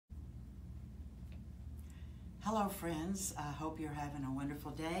Hello friends, I hope you're having a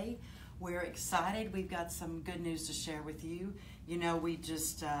wonderful day. We're excited. We've got some good news to share with you. You know, we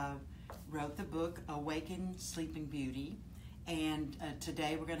just wrote the book, Awaken Sleeping Beauty, and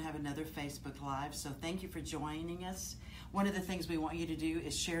today we're going to have another Facebook Live, so thank you for joining us. One of the things we want you to do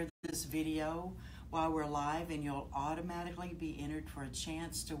is share this video while we're live, and you'll automatically be entered for a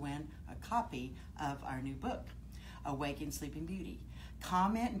chance to win a copy of our new book, Awaken Sleeping Beauty.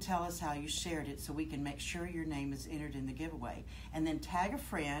 Comment and tell us how you shared it so we can make sure your name is entered in the giveaway. And then tag a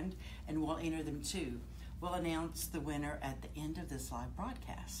friend and we'll enter them too. We'll announce the winner at the end of this live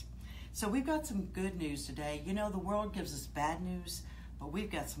broadcast. So we've got some good news today. You know, the world gives us bad news, but we've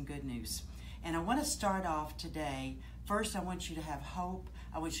got some good news. And I want to start off today. First, I want you to have hope.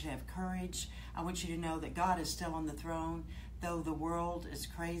 I want you to have courage. I want you to know that God is still on the throne. Though the world is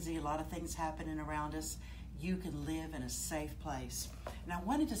crazy, a lot of things happening around us, you can live in a safe place. And I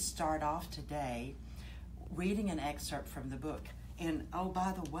wanted to start off today reading an excerpt from the book. And oh,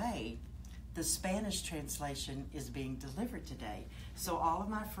 by the way, the Spanish translation is being delivered today. So all of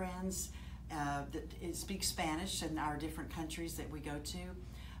my friends that speak Spanish in our different countries that we go to,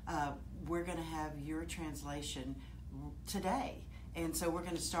 we're going to have your translation today. And so we're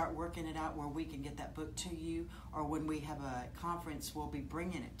going to start working it out where we can get that book to you, or when we have a conference, we'll be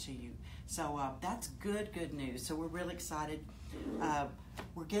bringing it to you. So that's good news. So we're really excited.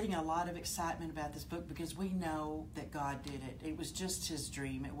 We're getting a lot of excitement about this book because we know that God did it. It was just His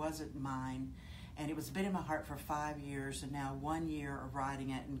dream. It wasn't mine. And it was been in my heart for 5 years, and now 1 year of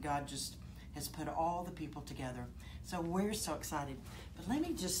writing it, and God just has put all the people together. So we're so excited. But let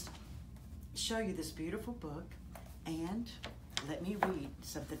me just show you this beautiful book, and let me read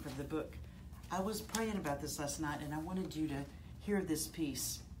something from the book. I was praying about this last night, and I wanted you to hear this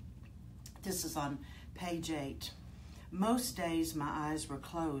piece. This is on page 8. Most days my eyes were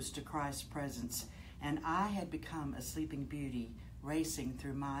closed to Christ's presence, and I had become a sleeping beauty racing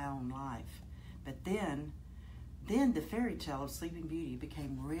through my own life. But then the fairy tale of Sleeping Beauty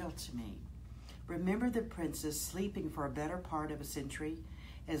became real to me. Remember the princess sleeping for a better part of a century?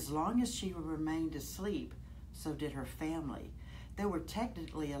 As long as she remained asleep, so did her family. They were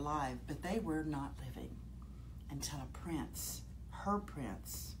technically alive, but they were not living until a prince, her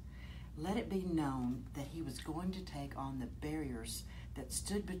prince, let it be known that he was going to take on the barriers that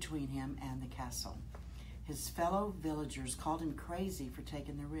stood between him and the castle. His fellow villagers called him crazy for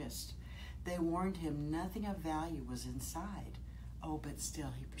taking the risk. They warned him nothing of value was inside. Oh, but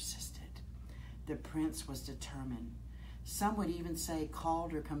still he persisted. The prince was determined. Some would even say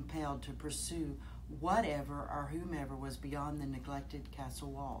called or compelled to pursue whatever or whomever was beyond the neglected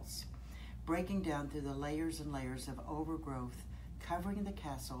castle walls. Breaking down through the layers and layers of overgrowth covering the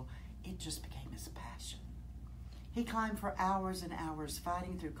castle, it just became his passion. He climbed for hours and hours,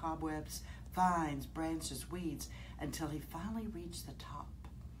 fighting through cobwebs, vines, branches, weeds, until he finally reached the top.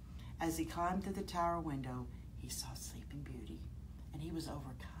 As he climbed through the tower window, he saw Sleeping Beauty, and he was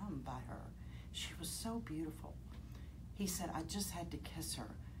overcome by her. She was so beautiful. He said, I just had to kiss her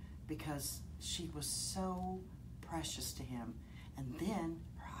because she was so precious to him. And then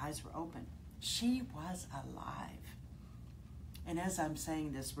her eyes were open. She was alive. And as I'm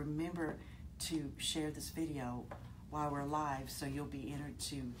saying this, remember to share this video while we're live so you'll be entered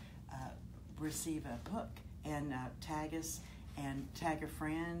to receive a book. And tag us and tag a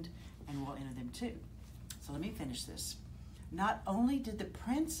friend, and we'll enter them too. So let me finish this. Not only did the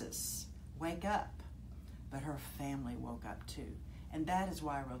princess wake up, but her family woke up too. And that is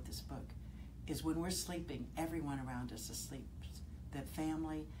why I wrote this book, is when we're sleeping, everyone around us is asleep. The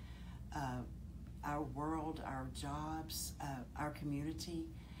family, our world, our jobs, our community,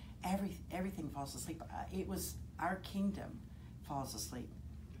 everything falls asleep. It was our kingdom falls asleep.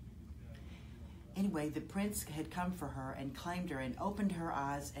 Anyway, the prince had come for her and claimed her and opened her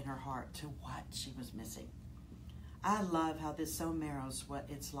eyes and her heart to what she was missing. I love how this so mirrors what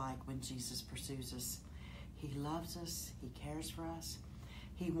it's like when Jesus pursues us. He loves us. He cares for us.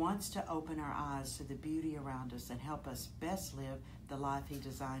 He wants to open our eyes to the beauty around us and help us best live the life He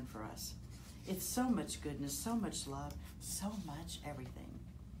designed for us. It's so much goodness, so much love, so much everything.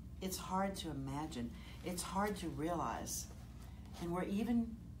 It's hard to imagine. It's hard to realize. And we're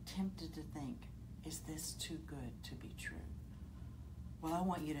even tempted to think, is this too good to be true? Well, I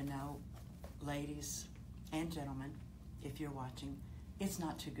want you to know, ladies and gentlemen, if you're watching, it's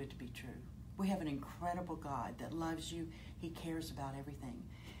not too good to be true. We have an incredible God that loves you. He cares about everything.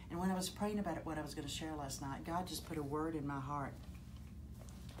 And when I was praying about it, what I was going to share last night, God just put a word in my heart.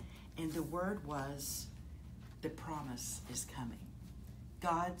 And the word was, the promise is coming.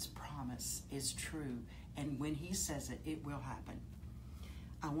 God's promise is true. And when He says it, it will happen.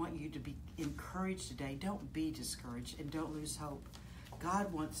 I want you to be encouraged today. Don't be discouraged and don't lose hope.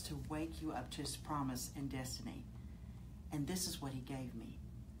 God wants to wake you up to his promise and destiny. And this is what he gave me.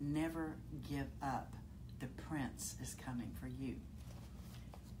 Never give up. The Prince is coming for you.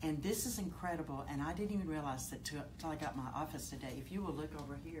 And this is incredible, and I didn't even realize that till I got my office today. If you will look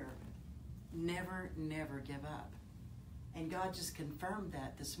over here, never, never give up. And God just confirmed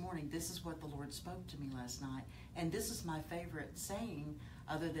that this morning. This is what the Lord spoke to me last night. And this is my favorite saying,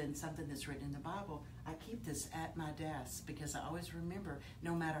 other than something that's written in the Bible. I keep this at my desk because I always remember,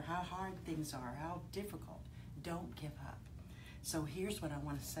 no matter how hard things are, how difficult, don't give up. So here's what I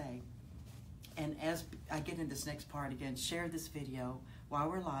want to say. And as I get into this next part again, share this video while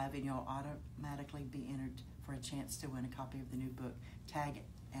we're live, and you'll automatically be entered for a chance to win a copy of the new book. Tag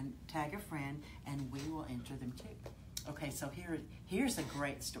a friend, and we will enter them too. Okay, so here's a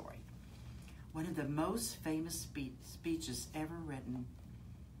great story. One of the most famous speeches ever written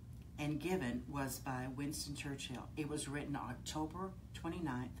and given was by Winston Churchill. It was written October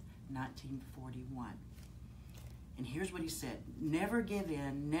 29th, 1941. And here's what he said. Never give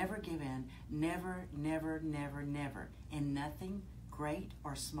in, never give in, never, never, never, never. In nothing, great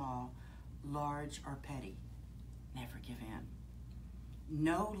or small, large or petty. Never give in.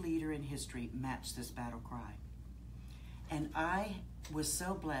 No leader in history matched this battle cry. And I was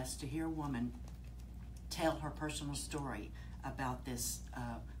so blessed to hear a woman tell her personal story about this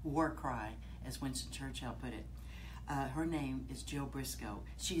war cry, as Winston Churchill put it. Her name is Jill Briscoe.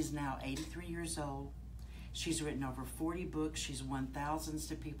 She is now 83 years old. She's written over 40 books. She's won thousands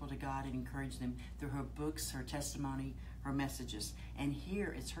to people to God and encouraged them through her books, her testimony, her messages. And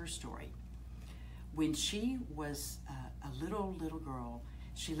here is her story. When she was a little girl,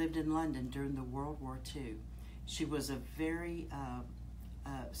 she lived in London during the World War II. She was a very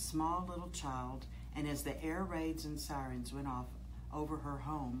small little child, and as the air raids and sirens went off over her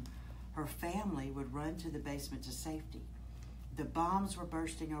home, her family would run to the basement to safety. The bombs were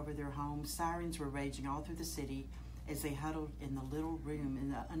bursting over their home. Sirens were raging all through the city as they huddled in the little room in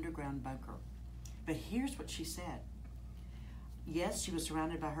the underground bunker. But here's what she said. Yes, she was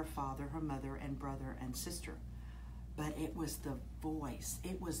surrounded by her father, her mother, and brother and sister. But it was the voice.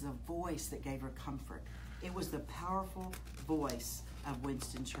 It was the voice that gave her comfort. It was the powerful voice of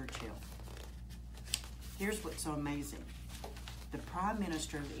Winston Churchill. Here's what's so amazing. The Prime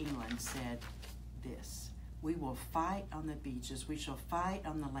Minister of England said this: we will fight on the beaches. We shall fight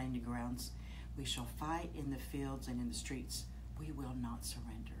on the landing grounds. We shall fight in the fields and in the streets. We will not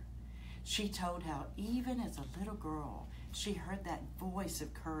surrender. She told how even as a little girl, she heard that voice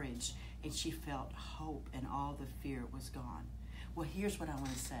of courage and she felt hope and all the fear was gone. Well, here's what I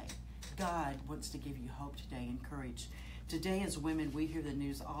want to say. God wants to give you hope today and courage. Today as women, we hear the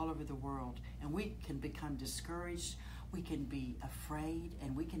news all over the world and we can become discouraged. We can be afraid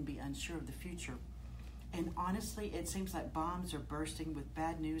and we can be unsure of the future. And honestly, it seems like bombs are bursting with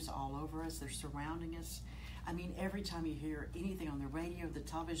bad news all over us. They're surrounding us. I mean, every time you hear anything on the radio, the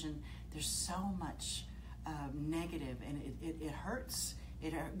television, there's so much negative, and it hurts.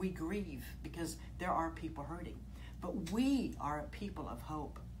 We grieve because there are people hurting. But we are a people of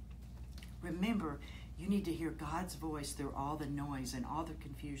hope. Remember, you need to hear God's voice through all the noise and all the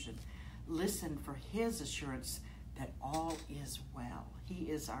confusion. Listen for his assurance that all is well. He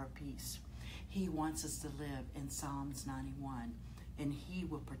is our peace. He wants us to live in Psalms 91, and he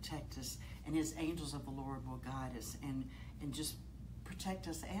will protect us, and his angels of the Lord will guide us and just protect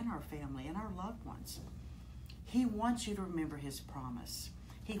us and our family and our loved ones. He wants you to remember his promise.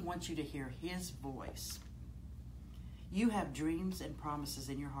 He wants you to hear his voice. You have dreams and promises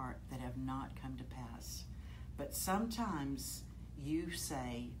in your heart that have not come to pass, but sometimes you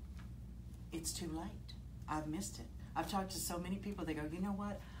say, it's too late. I've missed it. I've talked to so many people, they go, you know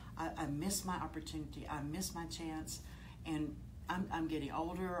what? I missed my opportunity. I missed my chance, and I'm getting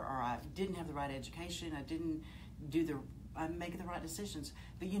older, or I didn't have the right education. I'm making the right decisions.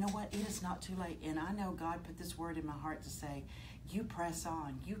 But you know what? It is not too late. And I know God put this word in my heart to say, you press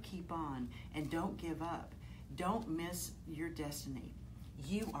on, you keep on, and don't give up. Don't miss your destiny.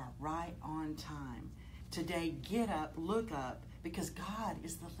 You are right on time. Today, get up, look up, because God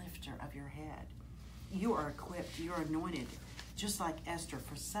is the lifter of your head. You are equipped, you are anointed, just like Esther,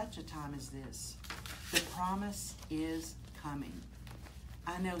 for such a time as this. The promise is coming.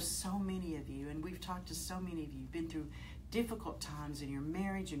 I know so many of you, and we've talked to so many of you, been through difficult times in your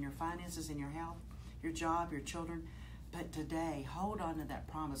marriage, in your finances, in your health, your job, your children. But today, hold on to that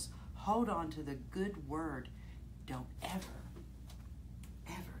promise. Hold on to the good word. Don't ever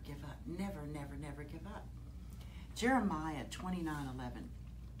give up. Never, never, never give up. Jeremiah 29:11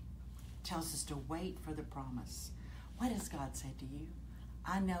 tells us to wait for the promise. What has God said to you?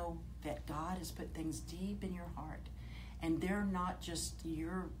 I know that God has put things deep in your heart, and they're not just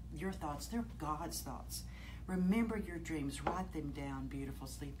your thoughts, they're God's thoughts. Remember your dreams. Write them down, beautiful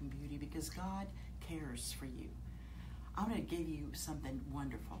Sleeping Beauty, because God cares for you. I'm going to give you something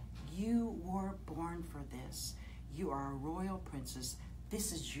wonderful. You were born for this. You are a royal princess.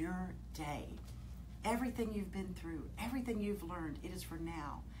 This is your day. Everything you've been through, everything you've learned, it is for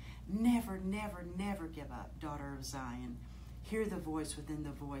now. Never, never, never give up, daughter of Zion. Hear the voice within the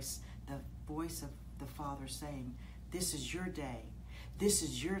voice of the Father saying, this is your day. This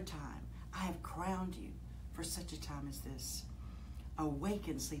is your time. I have crowned you for such a time as this.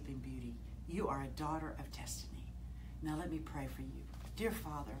 Awaken, Sleeping Beauty. You are a daughter of destiny. Now let me pray for you. Dear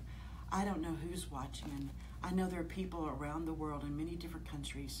Father, I don't know who's watching, and I know there are people around the world in many different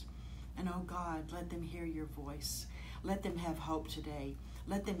countries. And oh God, let them hear your voice. Let them have hope today.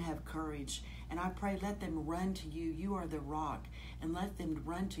 Let them have courage. And I pray, let them run to you. You are the rock. And let them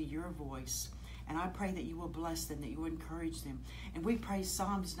run to your voice. And I pray that you will bless them, that you will encourage them. And we pray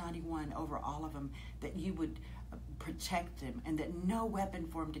Psalms 91 over all of them, that you would protect them, and that no weapon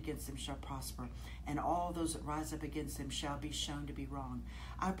formed against them shall prosper, and all those that rise up against them shall be shown to be wrong.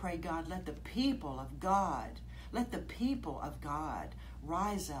 I pray, God, let the people of God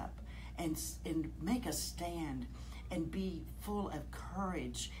rise up and make a stand and be full of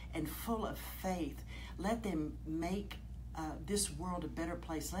courage and full of faith. Let them make this world a better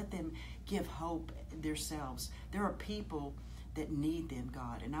place. Let them give hope themselves. There are people that need them,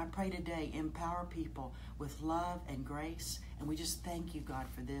 God. And I pray today, empower people with love and grace. And we just thank you, God,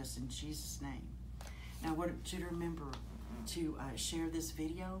 for this in Jesus' name. Now, I want you to remember to share this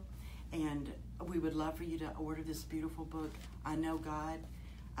video. And we would love for you to order this beautiful book. I know, God,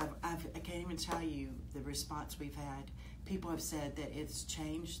 I can't even tell you the response we've had. People have said that it's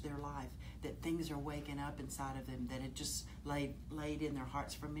changed their life, that things are waking up inside of them, that it just laid in their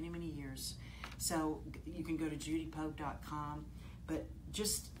hearts for many, many years. So you can go to judypogue.com, but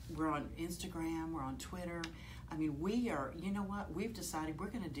we're on Instagram, we're on Twitter. I mean, we are, you know what? We've decided we're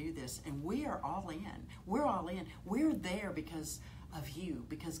going to do this, and we are all in. We're all in. We're there because of you,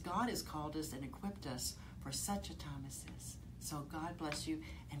 because God has called us and equipped us for such a time as this. So God bless you,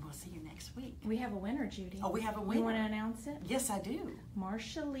 and we'll see you next week. We have a winner, Judy. Oh, we have a winner. You want to announce it? Yes, I do.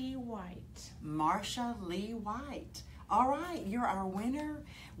 Marsha Lee White. Marsha Lee White. All right, you're our winner.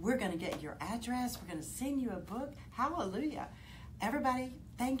 We're going to get your address. We're going to send you a book. Hallelujah. Everybody,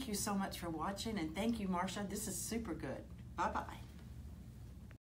 thank you so much for watching, and thank you, Marsha. This is super good. Bye-bye.